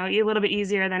 a little bit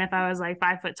easier than if I was like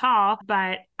 5 foot tall,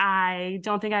 but I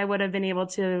don't think I would have been able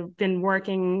to been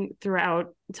working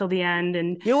throughout till the end.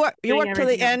 And you worked till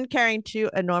the end carrying two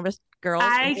enormous girls.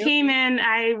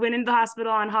 I went into the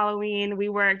hospital on Halloween. We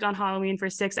worked on Halloween for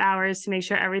 6 hours to make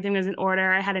sure everything was in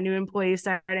order. I had a new employee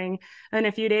starting in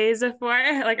a few days before,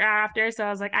 like after. So I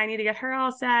was like, I need to get her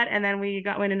all set. And then we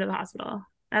went into the hospital.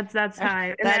 That's how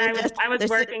I was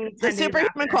working. The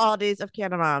superhuman qualities of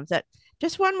Canna Moms. That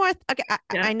just one more. Okay,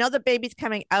 I know the baby's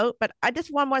coming out, but I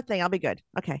just one more thing. I'll be good.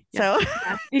 Okay, yeah. So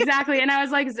exactly. And I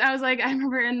was like, I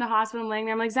remember in the hospital laying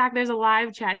there. I'm like, Zach, there's a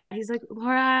live chat. He's like,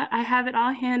 Laura, I have it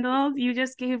all handled. You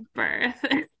just gave birth.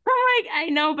 I'm like, I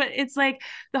know, but it's like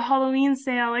the Halloween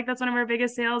sale. Like that's one of our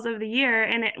biggest sales of the year,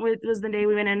 and it was the day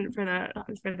we went in for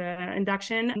the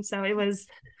induction, and so it was.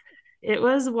 It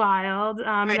was wild.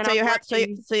 Right, so you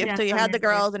had the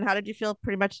girls, and how did you feel?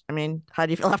 Pretty much. I mean, how did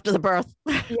you feel after the birth?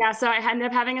 Yeah, so I ended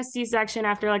up having a C-section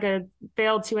after like a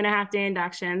failed 2.5-day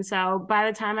induction. So by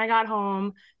the time I got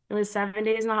home, it was 7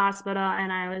 days in the hospital,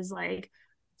 and I was like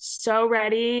so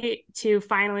ready to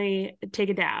finally take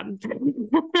a dab.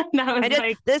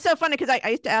 This is so funny because I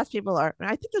used to ask people, and I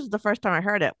think this is the first time I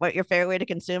heard it, what your favorite way to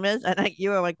consume is, and you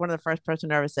were like one of the first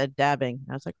person who ever said dabbing.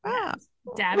 I was like, wow.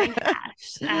 Dabbing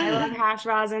hash. I love hash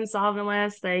rosin,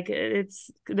 solventless. Like it's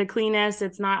the cleanest.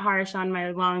 It's not harsh on my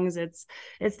lungs. It's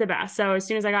the best. So as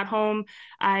soon as I got home,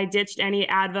 I ditched any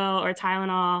Advil or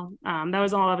Tylenol. That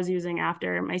was all I was using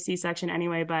after my C-section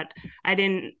anyway. But I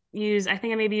didn't use. I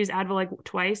think I maybe used Advil like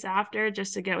twice after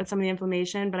just to get with some of the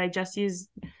inflammation. But I just used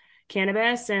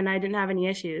cannabis and I didn't have any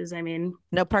issues. I mean,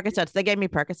 no Percocets. They gave me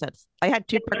Percocets. I had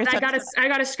 2 Percocets. I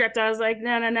got a script. I was like,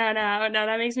 no.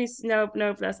 That makes me nope.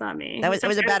 That's not me. It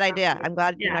was a bad idea. I'm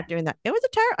glad you're not doing that. It was a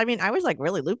terrible. I mean, I was like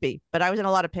really loopy, but I was in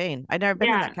a lot of pain. I'd never been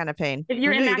in that kind of pain. If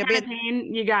you're in that kind of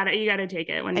pain, you got to take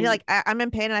it. And you're like, I'm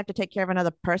in pain and I have to take care of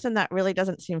another person. That really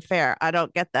doesn't seem fair. I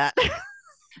don't get that.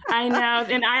 I know.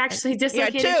 And I actually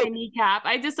dislocated my kneecap.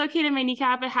 I dislocated my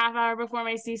kneecap a half hour before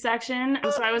my C-section.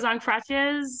 So I was on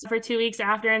crutches for 2 weeks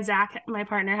after. And Zach, my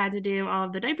partner, had to do all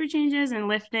of the diaper changes and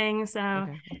lifting. So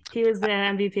he was the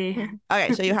MVP.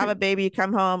 Okay. So you have a baby, you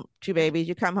come home, 2 babies,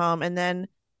 you come home, and then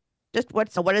just what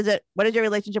is it? What is your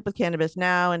relationship with cannabis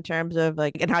now in terms of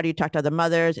like, and how do you talk to other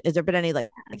mothers? Is there been any like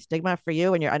stigma for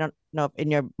you? And I don't know if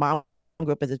in your mom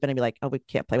group is going to be like, oh, we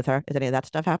can't play with her. Is any of that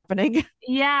stuff happening?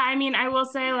 Yeah, I mean, I will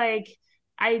say like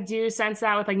I do sense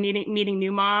that with like meeting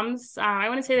new moms. I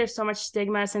want to say there's so much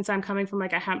stigma since I'm coming from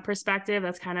like a hemp perspective.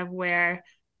 That's kind of where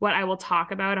what I will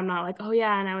talk about. I'm not like, oh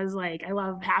yeah, and I was like, I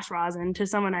love hash rosin to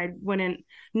someone I wouldn't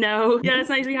know. Yeah, that's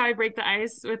not usually how I break the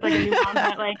ice with like a new mom.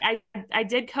 But like I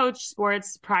did coach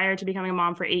sports prior to becoming a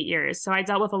mom for 8 years, so I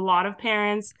dealt with a lot of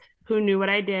parents who knew what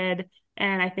I did.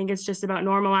 And I think it's just about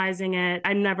normalizing it.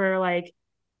 I'm never like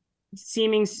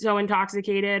seeming so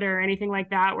intoxicated or anything like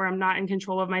that where I'm not in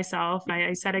control of myself.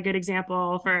 I set a good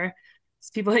example for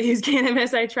people that use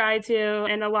cannabis. I try to.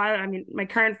 And my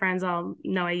current friends all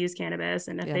know I use cannabis.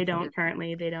 And if they don't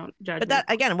currently, they don't judge But that,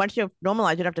 again, once you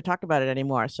normalize, you don't have to talk about it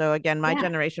anymore. So again, my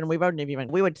generation, we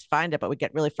would find it, but we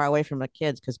get really far away from the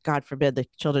kids because God forbid the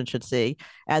children should see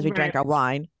as we drank our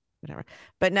wine. Whatever.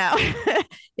 But now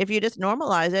if you just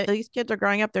normalize it, these kids are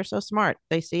growing up, they're so smart.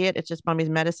 They see it. It's just mommy's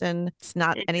medicine. It's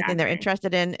not anything they're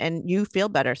interested in, and you feel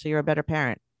better. So you're a better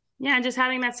parent. Yeah. And just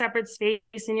having that separate space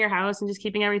in your house and just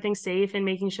keeping everything safe and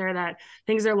making sure that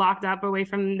things are locked up away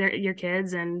from your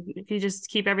kids. And if you just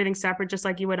keep everything separate, just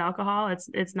like you would alcohol,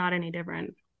 it's not any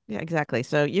different. Yeah, exactly.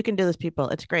 So you can do this, people.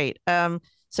 It's great.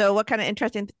 So what kind of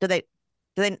interesting I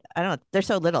don't know. They're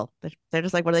so little. They're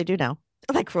just like, what do they do now?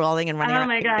 Like crawling and running Oh around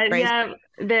my like God. crazy.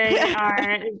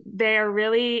 Yeah, they are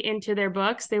really into their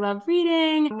books. They love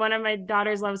reading. One of my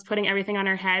daughters loves putting everything on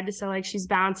her head. So like she's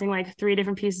bouncing like 3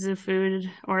 different pieces of food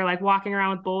or like walking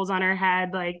around with bowls on her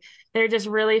head. Like they're just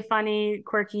really funny,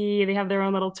 quirky. They have their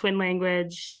own little twin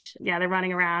language. Yeah, they're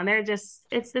running around. They're just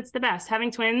it's the best.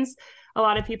 Having twins, a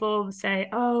lot of people say,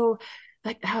 "Oh,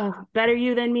 like, oh, better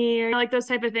you than me," or like those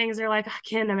type of things. They're like, I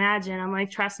can't imagine. I'm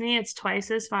like, trust me, it's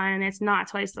twice as fun. It's not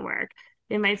twice the work.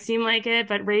 It might seem like it,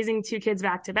 but raising 2 kids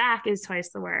back to back is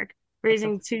twice the work.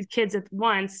 Raising 2 kids at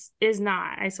once is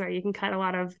not. I swear, you can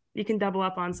double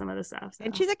up on some of the stuff. So.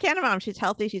 And she's a Canada mom. She's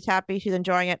healthy. She's happy. She's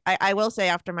enjoying it. I will say,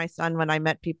 after my son, when I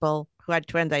met people who had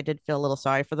twins, I did feel a little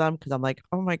sorry for them because I'm like,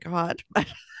 oh my God.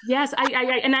 Yes,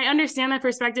 and I understand that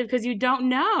perspective because you don't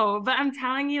know. But I'm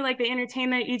telling you, like they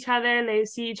entertain each other. They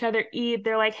see each other eat.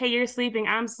 They're like, hey, you're sleeping.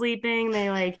 I'm sleeping. They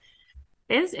like.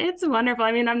 It's wonderful.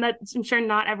 I mean, I'm sure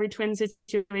not every twin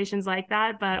situation's like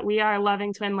that, but we are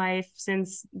loving twin life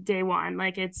since day one.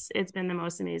 Like it's been the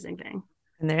most amazing thing.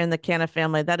 And they're in the Canna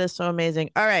family. That is so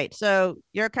amazing. All right. So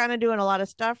you're kind of doing a lot of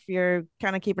stuff. You're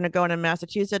kind of keeping it going in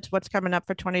Massachusetts. What's coming up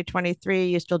for 2023?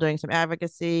 You're still doing some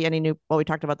advocacy. We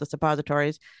talked about the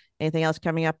suppositories. Anything else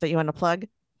coming up that you want to plug?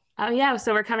 Oh, yeah.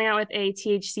 So we're coming out with a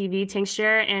THCV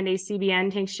tincture and a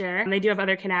CBN tincture. And they do have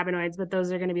other cannabinoids, but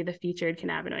those are going to be the featured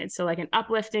cannabinoids. So like an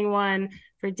uplifting one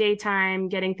for daytime,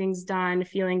 getting things done,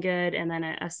 feeling good, and then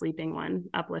a sleeping one,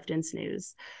 uplift and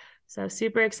snooze. So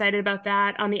super excited about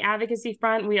that. On the advocacy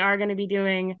front, we are going to be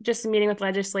doing just a meeting with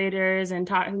legislators and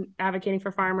advocating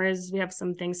for farmers. We have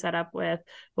some things set up with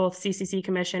both CCC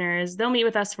commissioners. They'll meet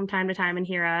with us from time to time and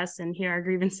hear us and hear our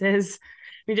grievances.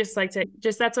 We just like to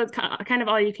that's what kind of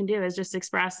all you can do is just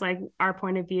express like our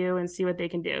point of view and see what they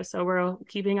can do. So we're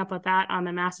keeping up with that on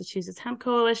the Massachusetts Hemp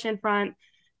Coalition front.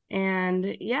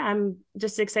 And yeah, I'm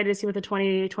just excited to see what the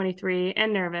 2023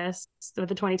 and nervous what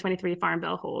the 2023 Farm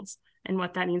Bill holds and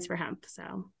what that means for hemp.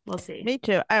 So we'll see. Me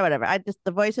too. Whatever.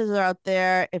 The voices are out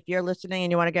there. If you're listening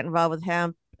and you want to get involved with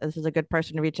hemp, this is a good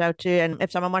person to reach out to. And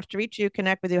if someone wants to reach you,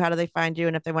 connect with you, how do they find you?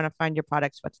 And if they want to find your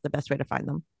products, what's the best way to find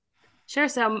them? Sure.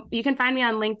 So you can find me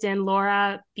on LinkedIn,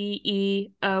 Laura,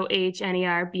 Beohner,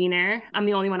 Beohner. I'm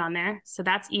the only one on there. So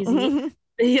that's easy.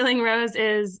 The Healing Rose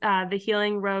is the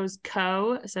Healing Rose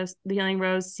Co. So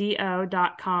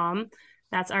thehealingroseco.com.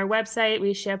 That's our website.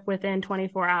 We ship within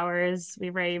 24 hours.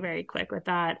 We're very, very quick with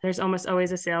that. There's almost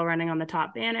always a sale running on the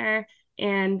top banner.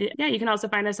 And yeah, you can also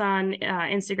find us on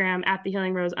Instagram at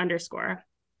 @thehealingrose_.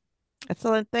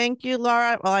 Excellent. Thank you,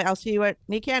 Laura. Well, I'll see you at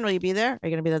NECAN. Will you be there? Are you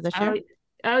going to be there this year?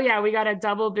 Oh yeah, we got a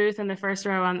double booth in the first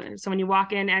row. So when you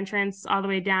walk in, entrance all the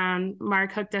way down,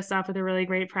 Mark hooked us up with a really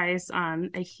great price on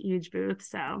a huge booth.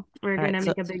 So we're going to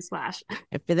make a big splash.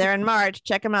 If you're there in March,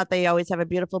 check them out. They always have a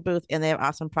beautiful booth and they have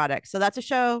awesome products. So that's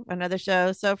another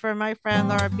show. So for my friend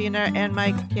Laura Beohner and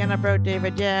my Canna bro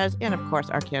David Jazz, and of course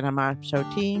our Canna Mom Show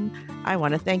team, I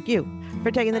want to thank you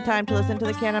for taking the time to listen to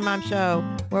the Canna Mom Show,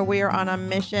 where we are on a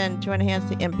mission to enhance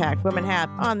the impact women have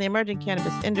on the emerging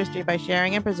cannabis industry by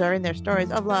sharing and preserving their stories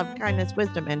of love, kindness,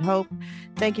 wisdom, and hope.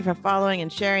 Thank you for following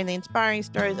and sharing the inspiring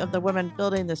stories of the women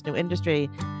building this new industry,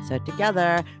 so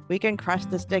together we can crush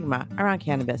the stigma around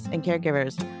cannabis and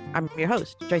caregivers. I'm your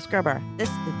host, Joyce Gerber. This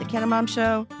is the Canna Mom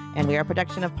Show, and we are a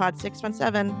production of Pod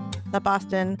 617, the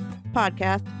Boston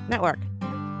Podcast Network.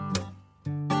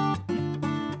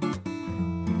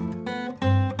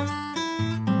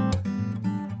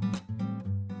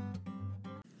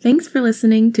 Thanks for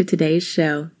listening to today's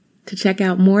show. To check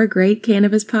out more great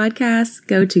cannabis podcasts,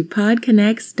 go to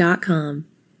podconnects.com.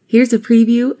 Here's a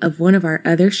preview of one of our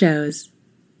other shows.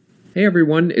 Hey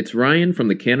everyone, it's Ryan from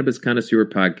the Cannabis Connoisseur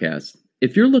Podcast.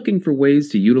 If you're looking for ways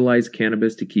to utilize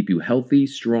cannabis to keep you healthy,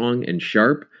 strong, and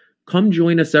sharp, come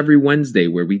join us every Wednesday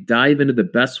where we dive into the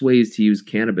best ways to use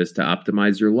cannabis to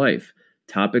optimize your life.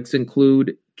 Topics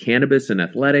include cannabis and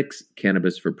athletics,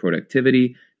 cannabis for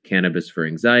productivity, cannabis for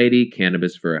anxiety,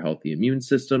 cannabis for a healthy immune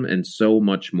system, and so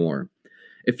much more.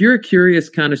 If you're a curious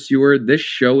connoisseur, this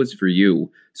show is for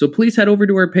you. So please head over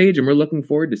to our page and we're looking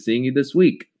forward to seeing you this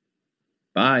week.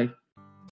 Bye.